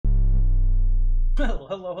Well,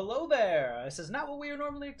 hello there. This is not what we were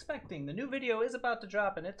normally expecting. The new video is about to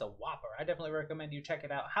drop and it's a whopper. I definitely recommend you check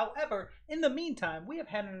it out. However, in the meantime, we have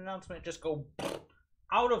had an announcement just go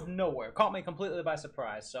out of nowhere. Caught me completely by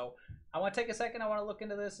surprise. So I want to take a second. I want to look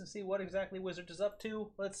into this and see what exactly Wizards is up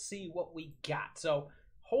to. Let's see what we got. So,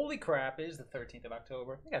 holy crap, it is the 13th of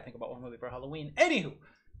October. I gotta think about one movie for Halloween. Anywho,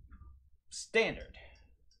 standard.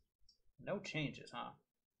 No changes, huh?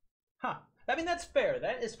 Huh. I mean, that's fair.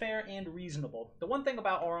 That is fair and reasonable. The one thing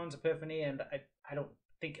about Auron's Epiphany, and I don't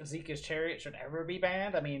think Ezekiel's Chariot should ever be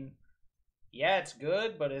banned. I mean, yeah, it's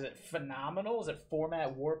good, but is it phenomenal? Is it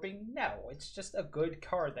format warping? No, it's just a good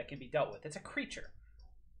card that can be dealt with. It's a creature.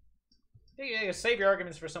 You save your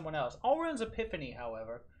arguments for someone else. Auron's Epiphany,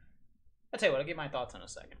 however, I'll tell you what, I'll give my thoughts in a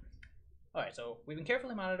second. Alright, so we've been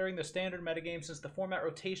carefully monitoring the standard metagame since the format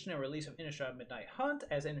rotation and release of Innistrad Midnight Hunt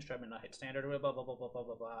as Innistrad Midnight hit standard, blah, blah, blah, blah, blah,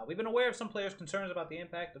 blah, blah. We've been aware of some players' concerns about the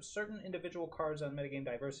impact of certain individual cards on metagame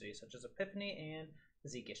diversity, such as Epiphany and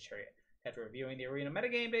Ezekiel's Chariot. After reviewing the arena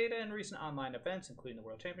metagame data and recent online events, including the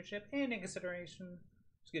World Championship, and in considering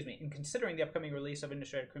the upcoming release of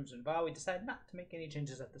Innistrad Crimson Vow, we decided not to make any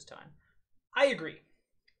changes at this time. I agree.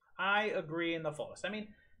 I agree in the fullest. I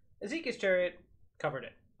mean, Ezekiel's Chariot covered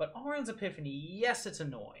it. But Auron's Epiphany, yes, it's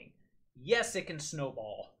annoying. Yes, it can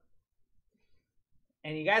snowball.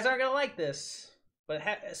 And you guys aren't going to like this. But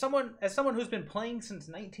as someone who's been playing since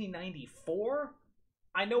 1994,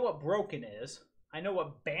 I know what broken is. I know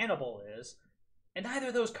what bannable is. And neither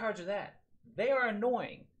of those cards are that. They are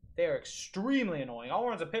annoying. They are extremely annoying.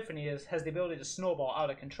 Auron's Epiphany has the ability to snowball out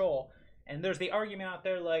of control. And there's the argument out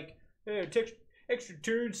there like, hey, extra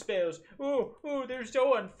turn spells. Oh, they're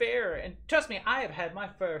so unfair. And trust me, I have had my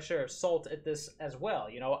fair share of salt at this as well.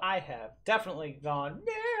 You know, I have definitely gone,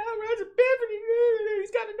 yeah, Auron's Epiphany,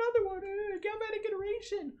 he's got another one, Galvanic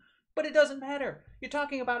Iteration. But it doesn't matter. You're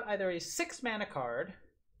talking about either a 6-mana card,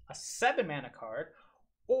 a 7-mana card,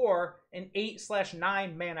 or an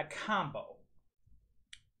 8/9 mana combo.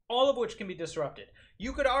 All of which can be disrupted.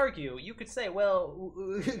 You could argue, you could say, well,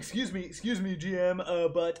 excuse me,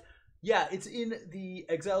 GM, but yeah, it's in the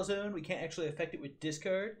exile zone. We can't actually affect it with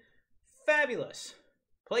discard. Fabulous.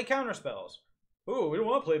 Play counter spells. Ooh, we don't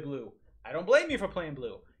want to play blue. I don't blame you for playing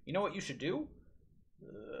blue. You know what you should do?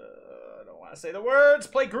 I don't want to say the words.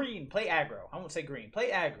 Play green. Play aggro. I won't say green. Play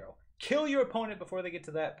aggro. Kill your opponent before they get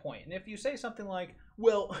to that point. And if you say something like,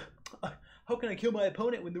 well, how can I kill my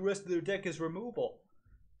opponent when the rest of their deck is removal?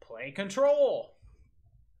 Play control.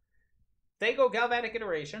 They go Galvanic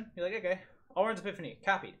Iteration. You're like, okay. Auron's Epiphany.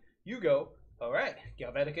 Copied. You go, all right,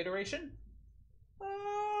 Galvanic Iteration.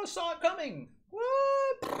 Oh, saw it coming.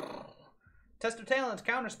 What? Test of Talents,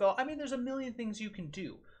 Counterspell. I mean, there's a million things you can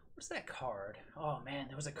do. What's that card? Oh, man,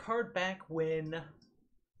 there was a card back when...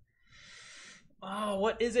 Oh,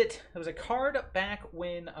 what is it? There was a card back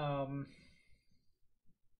when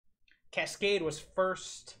Cascade was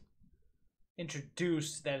first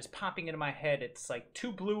introduced that is popping into my head. It's like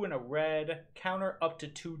 2 blue and a red. Counter up to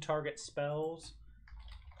 2 target spells.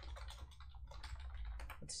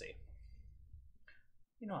 Let's see.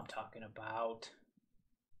 You know what I'm talking about.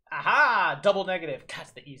 Aha! Double negative.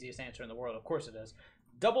 That's the easiest answer in the world. Of course it is.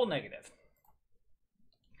 Double negative.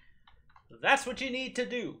 That's what you need to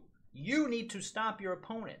do. You need to stop your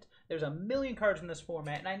opponent. There's a million cards in this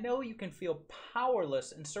format, and I know you can feel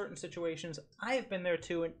powerless in certain situations. I have been there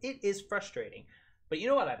too, and it is frustrating. But you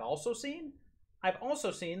know what I've also seen? I've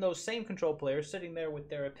also seen those same control players sitting there with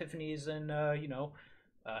their epiphanies and,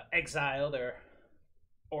 exile,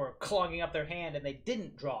 or clogging up their hand, and they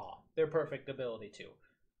didn't draw their perfect ability to.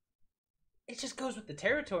 It just goes with the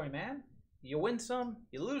territory, man. You win some,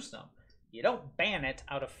 you lose some. You don't ban it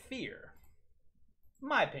out of fear.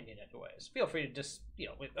 My opinion, anyways. Feel free to just,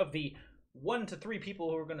 of the 1 to 3 people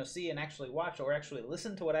who are going to see and actually watch or actually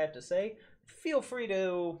listen to what I have to say, feel free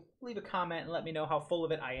to leave a comment and let me know how full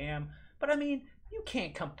of it I am. But I mean, you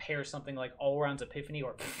can't compare something like Auron's Epiphany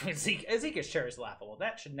or Ezekiel's Chariot is laughable.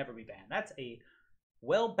 That should never be banned. That's a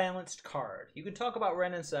well-balanced card. You can talk about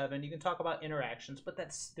Ren and 7, you can talk about interactions, but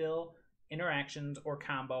that's still interactions or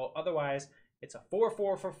combo. Otherwise, it's a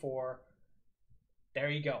 4/4 for 4. There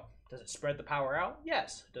you go. Does it spread the power out?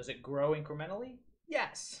 Yes. Does it grow incrementally?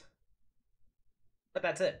 Yes. But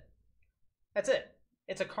that's it. That's it.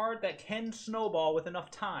 It's a card that can snowball with enough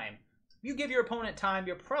time. If you give your opponent time,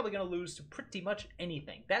 you're probably going to lose to pretty much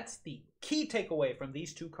anything. That's the key takeaway from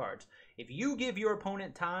these 2 cards. If you give your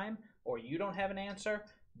opponent time, or you don't have an answer,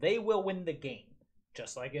 they will win the game.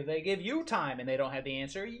 Just like if they give you time and they don't have the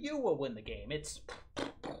answer, you will win the game. It's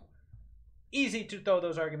easy to throw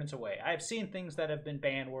those arguments away. I've seen things that have been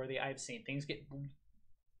ban-worthy. I've seen things get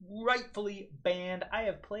rightfully banned. I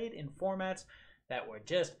have played in formats that were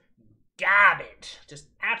just garbage. Just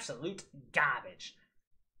absolute garbage.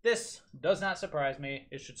 This does not surprise me.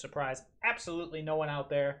 It should surprise absolutely no one out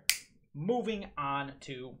there. Moving on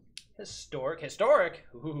to historic. Historic?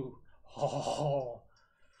 Ooh. Oh,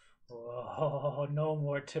 no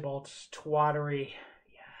more Tybalt's twattery.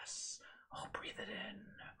 Yes. Oh, breathe it in.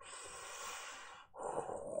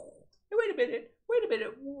 Wait a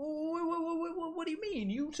minute. What do you mean?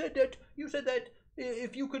 You said that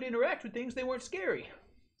if you could interact with things, they weren't scary.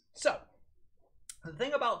 So, the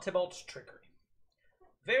thing about Tybalt's trickery.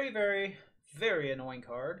 Very, very, very annoying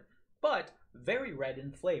card, but very red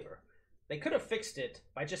in flavor. They could have fixed it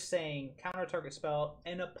by just saying counter target spell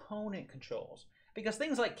and opponent controls. Because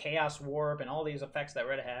things like Chaos Warp and all these effects that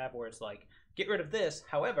red have, where it's like, get rid of this,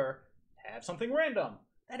 however, have something random.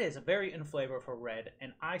 That is very in flavor for red,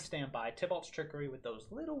 and I stand by Tybalt's trickery with those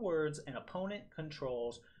little words and opponent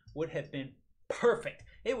controls would have been perfect.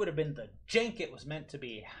 It would have been the jank it was meant to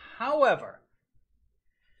be. However,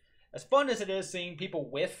 as fun as it is seeing people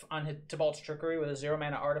whiff on Tybalt's trickery with a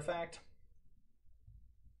 0-mana artifact,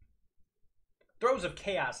 Throes of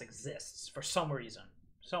Chaos exists for some reason.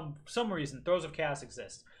 Some reason Throes of Chaos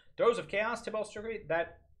exists. Throes of Chaos, Tybalt's trickery,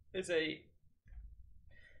 that is a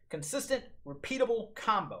consistent, repeatable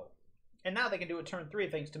combo. And now they can do it turn 3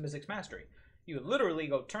 thanks to Mizzix's Mastery. You would literally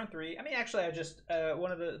go turn 3. I mean, actually, I just,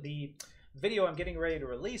 one of the video I'm getting ready to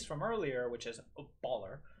release from earlier, which is a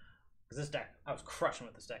baller. Because this deck, I was crushing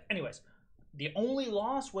with this deck. Anyways, the only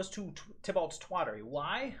loss was to Tybalt's twattery.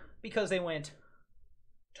 Why? Because they went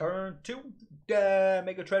turn 2,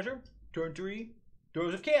 Mega Treasure. Turn 3,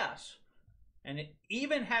 Throes of Chaos. And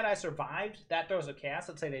even had I survived that Throes of Chaos,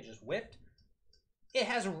 let's say they just whiffed, it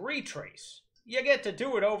has retrace. You get to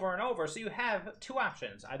do it over and over, so you have two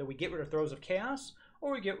options. Either we get rid of Throes of Chaos,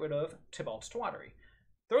 or we get rid of Tybalt's twattery.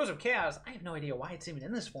 Throes of Chaos, I have no idea why it's even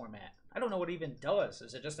in this format. I don't know what it even does.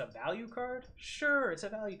 Is it just a value card? Sure, it's a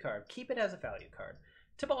value card. Keep it as a value card.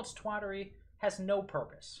 Tybalt's twattery has no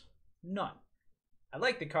purpose. None. I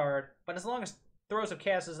like the card, but as long as Throes of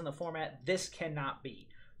Chaos is in the format, this cannot be.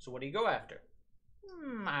 So what do you go after?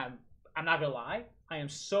 I'm not gonna lie. I am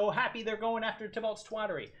so happy they're going after Tybalt's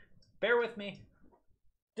twattery. Bear with me.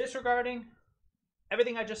 Disregarding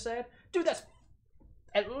everything I just said. Dude, that's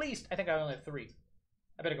at least, I think I only have 3.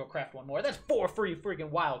 I better go craft one more. That's 4 free freaking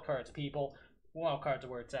wild cards, people. Wild cards are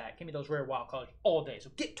where it's at. Give me those rare wild cards all day. So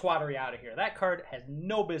get twattery out of here. That card has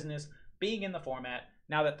no business being in the format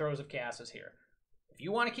now that Throes of Chaos is here. If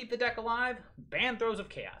you want to keep the deck alive, ban Throes of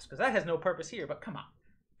Chaos, because that has no purpose here. But come on.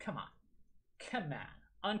 Come on. Come on.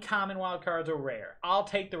 Uncommon wild cards are rare. I'll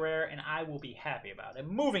take the rare, and I will be happy about it.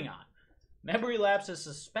 Moving on. Memory Lapse is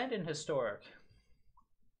suspended historic.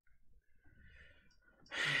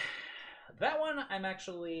 That one, I'm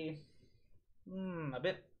actually a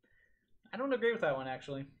bit... I don't agree with that one,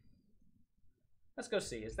 actually. Let's go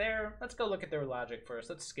see. Let's go look at their logic first.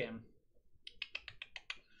 Let's skim.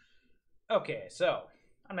 Okay, so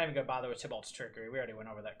I'm not even going to bother with Tybalt's trickery. We already went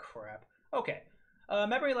over that crap. Okay.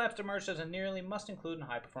 Memory Lapse emerged as a nearly must-include in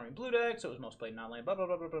high-performing blue decks. It was most played in non-lane, blah, blah,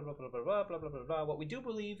 blah, blah, blah, blah, blah, blah, blah, blah, blah, blah. While we do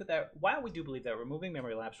believe that removing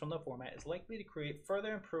Memory Lapse from the format is likely to create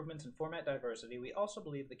further improvements in format diversity, we also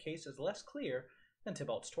believe the case is less clear than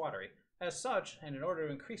Tybalt's twattery. As such, and in order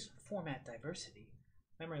to increase format diversity,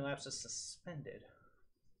 Memory Lapse is suspended.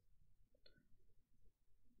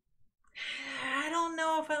 I don't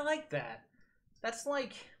know if I like that. That's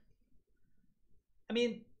like... I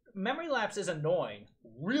mean... Memory Lapse is annoying,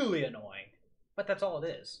 really annoying, but that's all it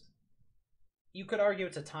is. You could argue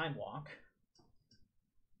it's a time walk.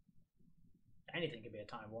 Anything can be a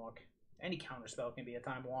time walk. Any counterspell can be a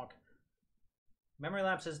time walk. Memory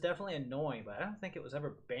Lapse is definitely annoying, but I don't think it was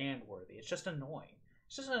ever ban worthy. It's just annoying.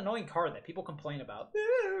 It's just an annoying card that people complain about.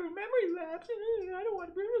 Memory Lapse, I don't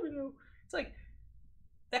want to. It's like,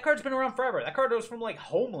 that card's been around forever. That card was from like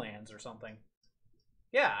Homelands or something.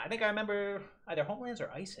 Yeah, I think I remember either Homelands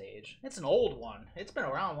or Ice Age. It's an old one. It's been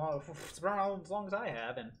around as long as I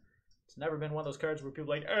have, and it's never been one of those cards where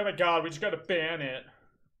people are like, oh my god, we just gotta ban it.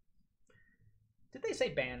 Did they say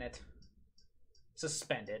ban it?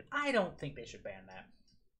 Suspended. I don't think they should ban that.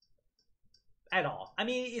 At all. I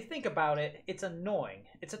mean, you think about it, it's annoying.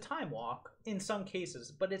 It's a time walk in some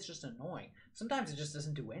cases, but it's just annoying. Sometimes it just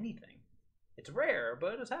doesn't do anything. It's rare,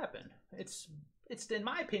 but it's happened. It's in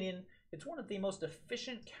my opinion, it's one of the most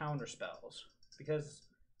efficient counter spells because,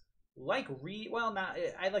 like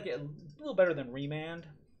I like it a little better than Remand,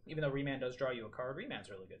 even though Remand does draw you a card. Remand's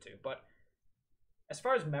really good too. But as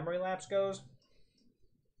far as Memory Lapse goes,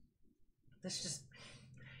 it's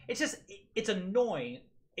annoying.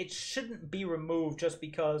 It shouldn't be removed just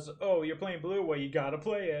because, oh, you're playing blue, well, you gotta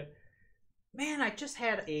play it. Man, I just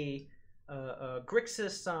had a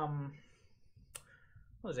Grixis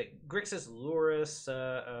what was it? Grixis Luris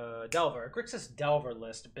Delver. Grixis Delver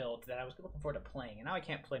list built that I was looking forward to playing, and now I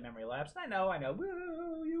can't play Memory Lapse. I know.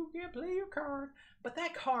 Woo, you can't play your card. But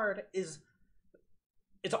that card is,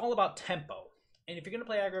 it's all about tempo. And if you're going to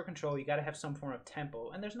play aggro control, you got to have some form of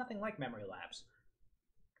tempo, and there's nothing like Memory Lapse.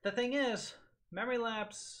 The thing is, Memory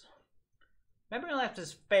Lapse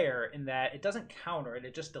is fair in that it doesn't counter it,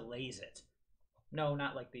 it just delays it. No,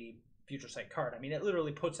 not like the Future Sight card. I mean, it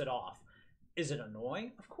literally puts it off. Is it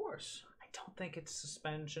annoying? Of course. I don't think it's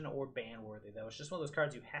suspension or ban worthy, though. It's just one of those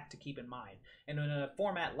cards you have to keep in mind. And in a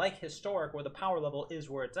format like Historic, where the power level is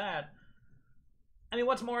where it's at, I mean,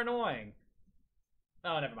 what's more annoying?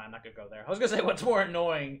 Oh, never mind. I'm not going to go there. I was going to say, what's more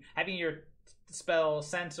annoying? Having your spell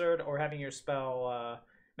censored or having your spell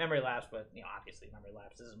Memory Lapse, but, you know, obviously Memory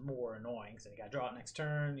Lapse is more annoying, so you got to draw it next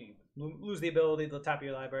turn, you lose the ability to the top of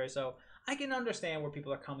your library, so I can understand where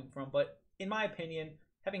people are coming from, but in my opinion,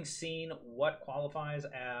 having seen what qualifies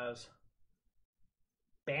as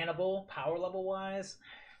bannable power level wise,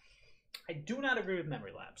 I do not agree with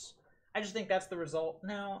Memory Lapse. I just think that's the result.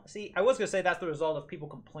 Now, see, I was going to say that's the result of people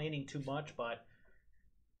complaining too much, but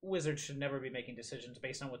Wizards should never be making decisions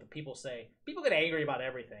based on what the people say. People get angry about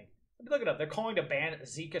everything. Look it up. They're calling to ban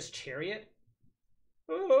Zika's Chariot.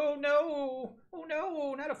 Oh no! Oh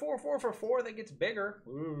no! Not a 4/4 for 4 that gets bigger.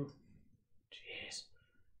 Ooh, jeez.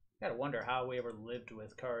 Gotta wonder how we ever lived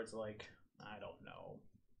with cards like, I don't know.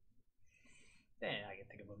 I can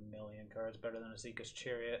think of a million cards better than a Zika's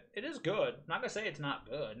Chariot. It is good. I'm not gonna say it's not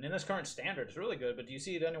good. And in this current standard, it's really good. But do you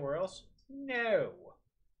see it anywhere else? No.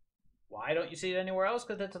 Why don't you see it anywhere else?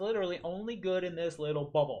 Because it's literally only good in this little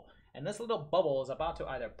bubble. And this little bubble is about to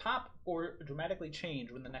either pop or dramatically change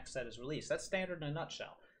when the next set is released. That's standard in a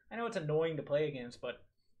nutshell. I know it's annoying to play against, but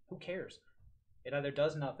who cares? It either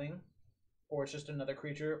does nothing, or it's just another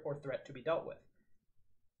creature or threat to be dealt with.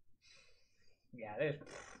 Yeah,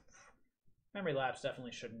 Memory Lapse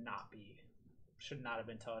definitely should not have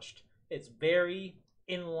been touched. It's very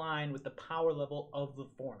in line with the power level of the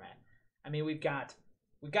format. I mean, we've got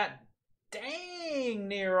dang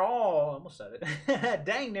near all, almost said it,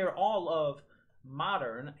 dang near all of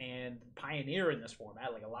Modern and Pioneer in this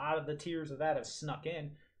format. Like, a lot of the tiers of that have snuck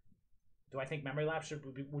in. Do I think Memory Lapse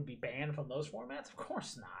would be banned from those formats? Of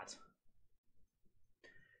course not.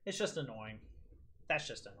 It's just annoying. That's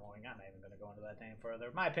just annoying. I'm not even going to go into that any further.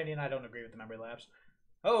 In my opinion, I don't agree with the Memory Lapse.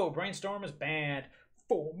 Oh, Brainstorm is banned.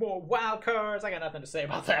 4 more wild cards. I got nothing to say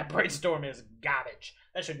about that. Brainstorm is garbage.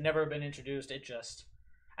 That should never have been introduced. It just,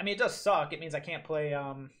 I mean, it does suck. It means I can't play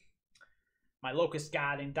my Locust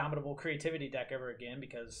God Indomitable Creativity deck ever again,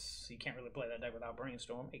 because you can't really play that deck without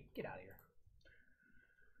Brainstorm. Hey, get out of here.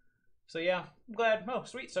 So yeah, I'm glad. Oh,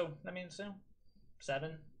 sweet. So that means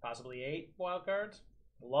 7, possibly 8 wild cards.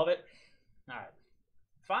 Love it. All right.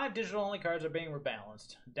 5 digital-only cards are being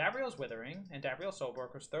rebalanced. Davriel's Withering and Davriel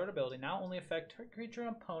Soulbroker's third ability now only affect her creature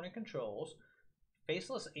opponent controls.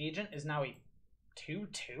 Faceless Agent is now a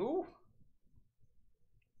 2/2?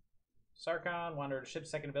 Sarkon, Wanderer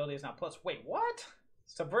Ship's second ability is now plus. Wait, what?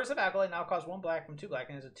 Subversive Acolyte now costs 1 black from 2 black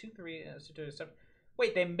and is a 2/3.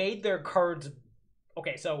 Wait, they made their cards.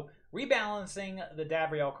 Okay, so rebalancing the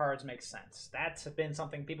Davriel cards makes sense. That's been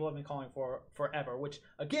something people have been calling for forever, which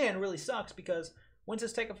again really sucks because when's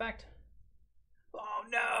this take effect? Oh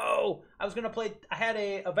no! I was gonna play. I had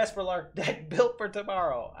a Vesperlark deck built for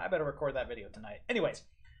tomorrow. I better record that video tonight. Anyways,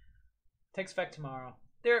 takes effect tomorrow.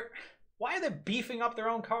 Why are they beefing up their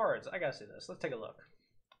own cards? I gotta see this. Let's take a look.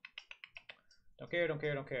 Don't care, don't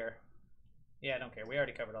care, don't care. Yeah, don't care. We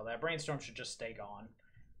already covered all that. Brainstorm should just stay gone.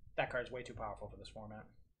 That card's way too powerful for this format.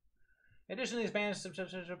 In addition to these bans, we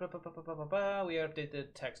update the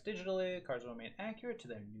text digitally. Cards will remain accurate to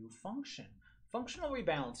their new function. Functional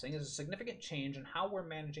rebalancing is a significant change in how we're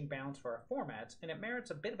managing balance for our formats, and it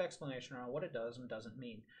merits a bit of explanation around what it does and doesn't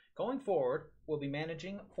mean. Going forward, we'll be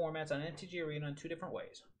managing formats on MTG Arena in 2 different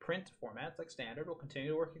ways. Print formats, like Standard, will continue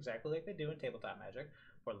to work exactly like they do in Tabletop Magic.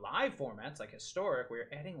 For live formats, like Historic, we are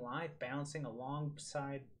adding live balancing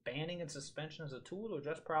alongside banning and suspension as a tool to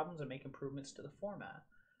address problems and make improvements to the format.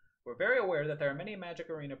 We're very aware that there are many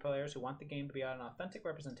Magic Arena players who want the game to be an authentic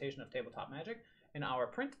representation of Tabletop Magic, and our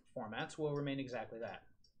print formats will remain exactly that.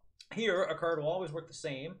 Here, a card will always work the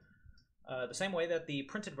same way that the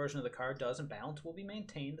printed version of the card does, and balance will be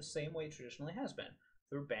maintained the same way it traditionally has been,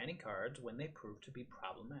 through banning cards when they prove to be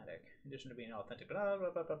problematic. In addition to being authentic, blah,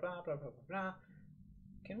 blah, blah, blah, blah, blah, blah, blah.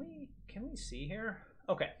 Can we see here?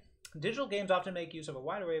 Okay. Digital games often make use of a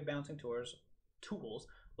wide array of balancing tools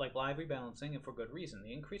like live rebalancing, and for good reason.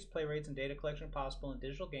 The increased play rates and data collection possible in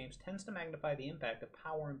digital games tends to magnify the impact of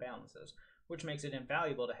power imbalances. which makes it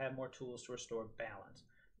invaluable to have more tools to restore balance.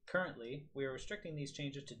 Currently, we are restricting these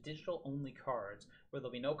changes to digital-only cards, where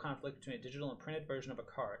there'll be no conflict between a digital and printed version of a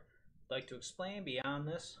card. I'd like to explain beyond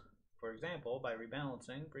this, for example, by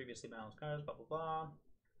rebalancing previously balanced cards, blah, blah, blah.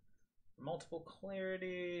 Multiple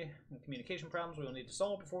clarity and communication problems we will need to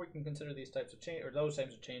solve before we can consider these types of those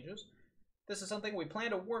types of changes. This is something we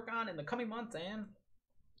plan to work on in the coming months, and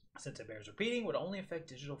since it bears repeating, would only affect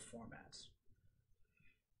digital formats.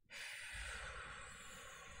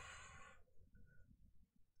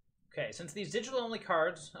 Okay, since these digital-only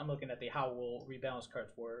cards, I'm looking at the how will rebalance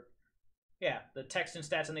cards work. Yeah, the text and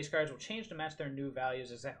stats on these cards will change to match their new values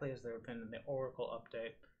exactly as they were pinned in the Oracle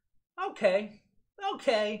update. Okay,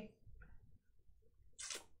 okay.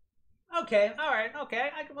 Okay, alright, okay,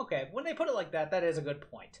 okay. When they put it like that, that is a good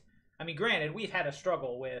point. I mean, granted, we've had a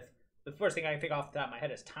struggle with, the first thing I can think off the top of my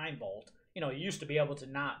head is Time Vault. You know, you used to be able to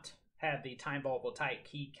not have the Time Vault will type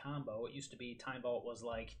key combo. It used to be Time Vault was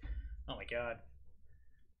like, oh my god.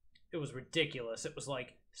 It was ridiculous. It was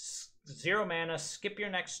like 0 mana, skip your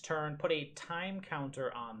next turn, put a time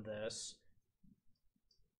counter on this,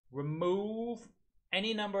 remove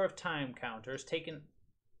any number of time counters, take an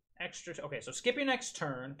extra... Okay, so skip your next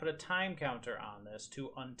turn, put a time counter on this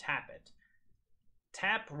to untap it.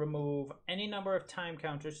 Tap, remove any number of time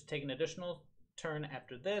counters to take an additional turn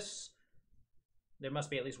after this. There must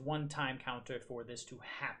be at least one time counter for this to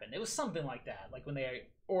happen. It was something like that. Like when they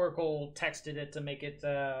Oracle texted it to make it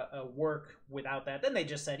work without that. Then they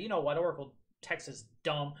just said, you know what, Oracle text is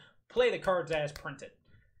dumb. Play the cards as printed.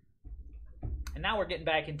 And now we're getting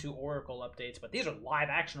back into Oracle updates, but these are live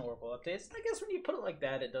action Oracle updates. I guess when you put it like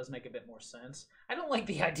that, it does make a bit more sense. I don't like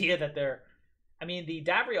the idea that they're... I mean, the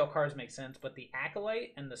Davriel cards make sense, but the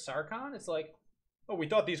Acolyte and the Sarkhan, it's like, oh, we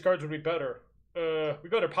thought these cards would be better. We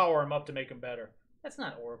better power them up to make them better. That's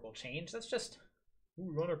not Oracle change. That's just, we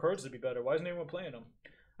want our cards to be better. Why isn't anyone playing them?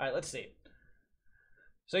 All right, let's see.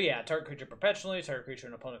 So yeah, target creature perpetually, target creature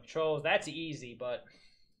an opponent controls. That's easy, but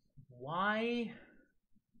why?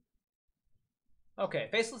 Okay,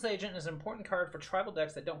 Faceless Agent is an important card for tribal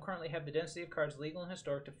decks that don't currently have the density of cards legal and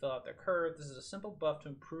historic to fill out their curve. This is a simple buff to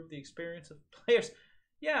improve the experience of players.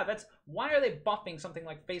 Yeah, that's, why are they buffing something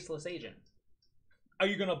like Faceless Agent? Are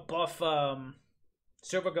you gonna buff,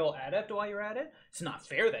 Silvergill Adept while you're at it? It's not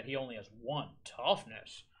fair that he only has 1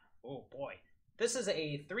 toughness. Oh boy. This is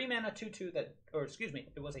a 3-mana 2/2 that, or excuse me,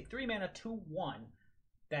 it was a 3-mana 2/1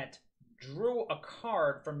 that drew a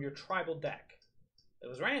card from your tribal deck. It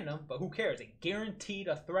was random, but who cares? It guaranteed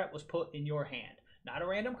a threat was put in your hand. Not a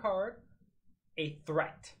random card, a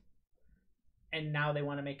threat. And now they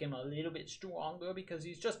want to make him a little bit stronger because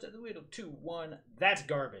he's just a little 2/1. That's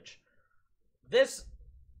garbage. This,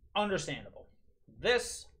 understandable.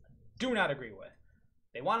 This, do not agree with.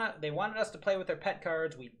 They wanted us to play with their pet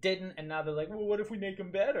cards. We didn't, and now they're like, well, what if we make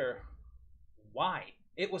them better? Why?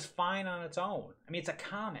 It was fine on its own. I mean, it's a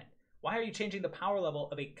common. Why are you changing the power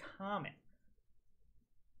level of a common?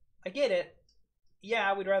 I get it.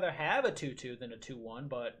 Yeah, we'd rather have a 2/2 than a 2/1,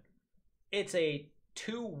 but it's a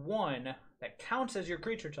 2/1 that counts as your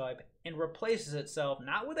creature type and replaces itself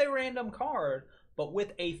not with a random card, but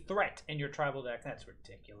with a threat in your tribal deck. That's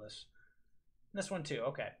ridiculous. This one too,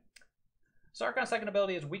 okay. Sarkhan's second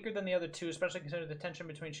ability is weaker than the other two, especially considering the tension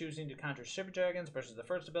between choosing to conjure Shiver Dragons versus the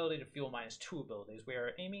first ability to fuel -2 abilities. We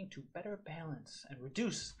are aiming to better balance and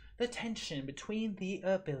reduce the tension between the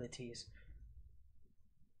abilities.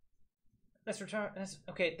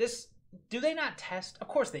 Okay, this... Do they not test? Of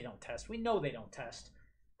course they don't test. We know they don't test.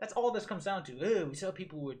 That's all this comes down to. Oh, we saw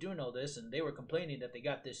people who were doing all this, and they were complaining that they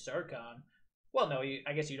got this Sarkhan. Well, no,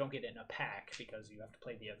 I guess you don't get it in a pack because you have to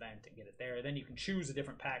play the event and get it there. Then you can choose a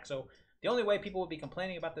different pack. So the only way people would be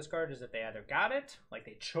complaining about this card is if they either got it, like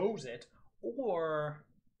they chose it, or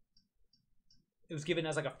it was given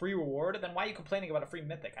as like a free reward. Then why are you complaining about a free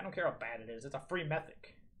mythic? I don't care how bad it is. It's a free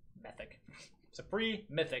mythic. It's a free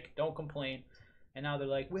mythic. Don't complain. And now they're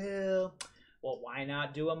like, well, why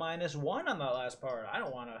not do a -1 on that last part? I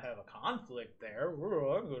don't want to have a conflict there.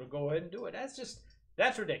 I'm going to go ahead and do it.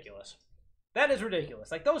 That's ridiculous. That is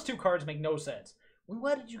ridiculous. Like, those two cards make no sense. We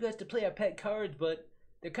wanted you guys to play our pet cards, but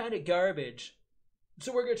they're kind of garbage.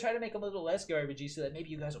 So we're going to try to make them a little less garbagey so that maybe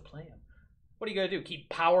you guys will play them. What are you going to do? Keep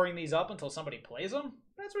powering these up until somebody plays them?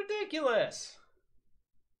 That's ridiculous.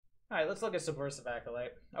 Alright, let's look at Subversive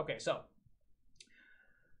Acolyte. Okay, so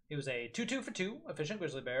it was a 2/2 for 2, efficient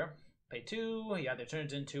Grizzly Bear. Pay 2, he either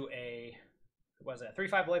turns into a, what was that,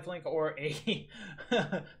 3/5 lifelink or a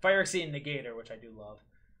Fire Exceeding Negator, which I do love.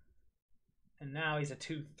 And now he's a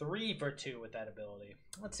 2/3 for 2 with that ability.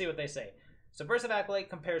 Let's see what they say. Subversive Acolyte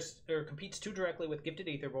competes too directly with Gifted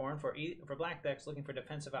Aetherborn for black decks looking for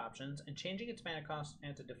defensive options, and changing its mana cost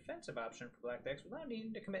as a defensive option for black decks without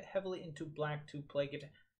needing to commit heavily into black to play Gifted.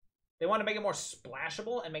 They want to make it more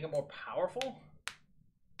splashable and make it more powerful?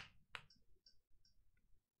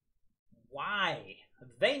 Why?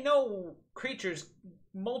 They know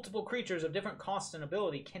multiple creatures of different costs and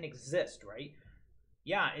ability can exist, right?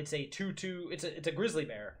 Yeah, it's a 2/2, it's a Grizzly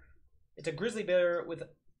Bear. It's a Grizzly Bear with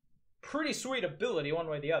pretty sweet ability one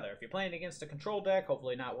way or the other. If you're playing against a control deck,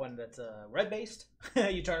 hopefully not one that's red-based,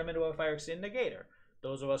 you turn them into a Fire Extended Negator.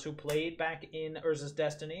 Those of us who played back in Urza's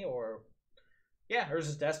Destiny,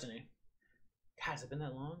 Urza's Destiny. God, has it been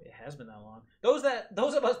that long? It has been that long. Those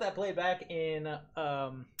of us that played back in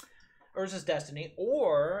Urza's Destiny,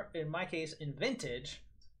 or in my case in Vintage,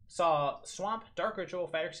 saw Swamp, Dark Ritual,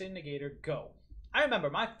 Fire Extended Negator go. I remember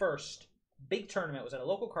my first big tournament was at a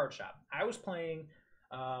local card shop. I was playing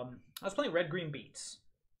Red Green Beats.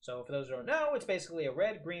 So for those who don't know, it's basically a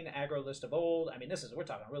red green aggro list of old. I mean, we're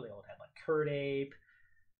talking really old. Had like Curd Ape.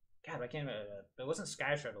 God, I can't remember. It wasn't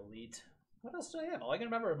Skyshard Elite. What else did I have? All I can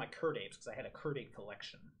remember are my Curd Apes because I had a Curd Ape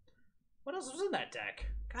collection. What else was in that deck?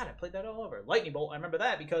 God, I played that all over. Lightning Bolt. I remember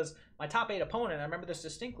that because my top 8 opponent. I remember this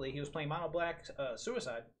distinctly. He was playing Mono Black,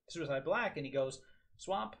 Suicide Black, and he goes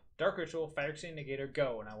Swamp, Dark Ritual, Fire Extended Negator,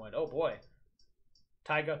 go. And I went, oh boy.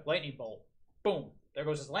 Taiga, Lightning Bolt. Boom. There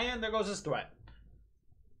goes his land, there goes his threat.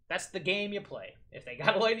 That's the game you play. If they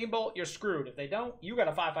got a Lightning Bolt, you're screwed. If they don't, you got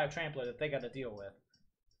a 5/5 Trampler that they got to deal with.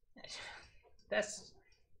 That's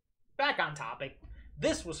back on topic.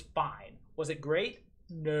 This was fine. Was it great?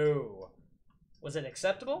 No. Was it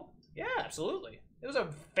acceptable? Yeah, absolutely. It was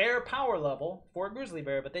a fair power level for a Grizzly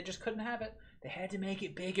Bear, but they just couldn't have it. They had to make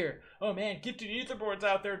it bigger. Oh man, Gifted Aetherborn's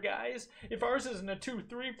out there, guys. If ours isn't a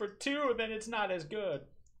 2/3 for 2, then it's not as good.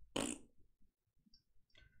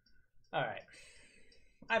 Alright.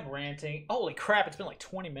 I'm ranting. Holy crap, it's been like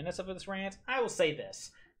 20 minutes of this rant. I will say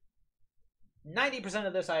this. 90%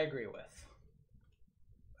 of this I agree with.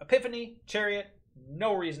 Epiphany, Chariot,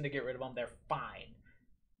 no reason to get rid of them. They're fine.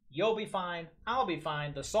 You'll be fine. I'll be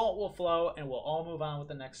fine. The salt will flow, and we'll all move on with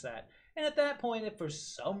the next set. And at that point, if for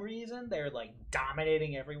some reason they're like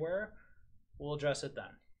dominating everywhere, we'll address it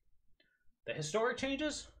then. The historic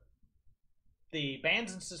changes, the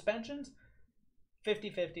bans and suspensions,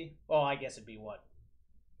 50-50. Well, I guess it'd be what?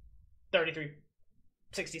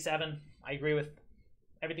 33-67. I agree with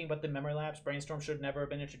everything but the memory lapse. Brainstorm should never have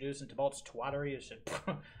been introduced into Vault's twattery. It should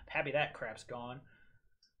happy that crap's gone.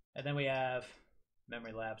 And then we have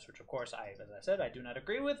memory lapse, which of course as I said, I do not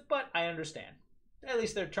agree with, but I understand. At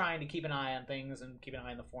least they're trying to keep an eye on things and keep an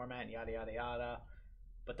eye on the format and yada yada yada.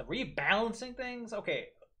 But the rebalancing things, okay,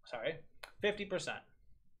 sorry, 50%.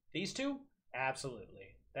 These two, absolutely.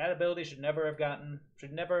 That ability should never have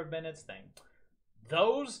been its thing.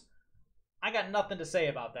 Those, I got nothing to say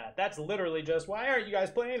about that. That's literally just, why aren't you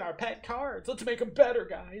guys playing our pet cards? Let's make them better,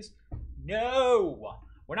 guys. No,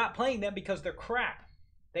 we're not playing them because they're crap.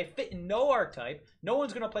 They fit in no archetype. No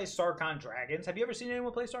one's going to play Sarkhan Dragons. Have you ever seen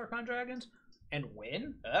anyone play Sarkhan Dragons and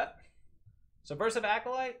win? Subversive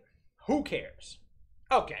Acolyte? Who cares?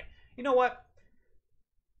 Okay, you know what?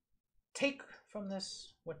 Take from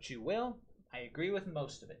this what you will. I agree with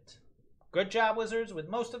most of it. Good job, Wizards, with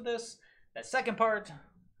most of this. That second part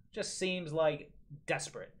just seems like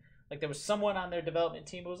desperate. Like there was someone on their development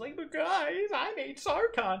team who was like, but guys, I made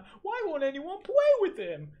Sarkhan. Why won't anyone play with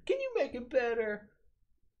him? Can you make it better?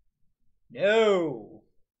 No.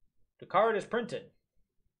 The card is printed.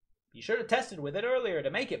 You should have tested with it earlier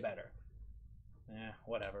to make it better.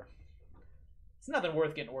 Whatever. It's nothing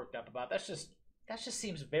worth getting worked up about. That just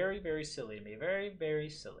seems very, very silly to me. Very, very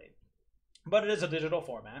silly. But it is a digital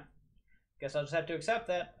format. Guess I'll just have to accept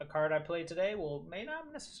that a card I play today may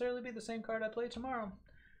not necessarily be the same card I play tomorrow.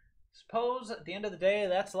 Suppose at the end of the day,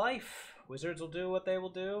 that's life. Wizards will do what they will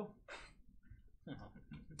do.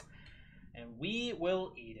 And we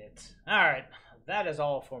will eat it. Alright, that is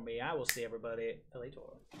all for me. I will see everybody later.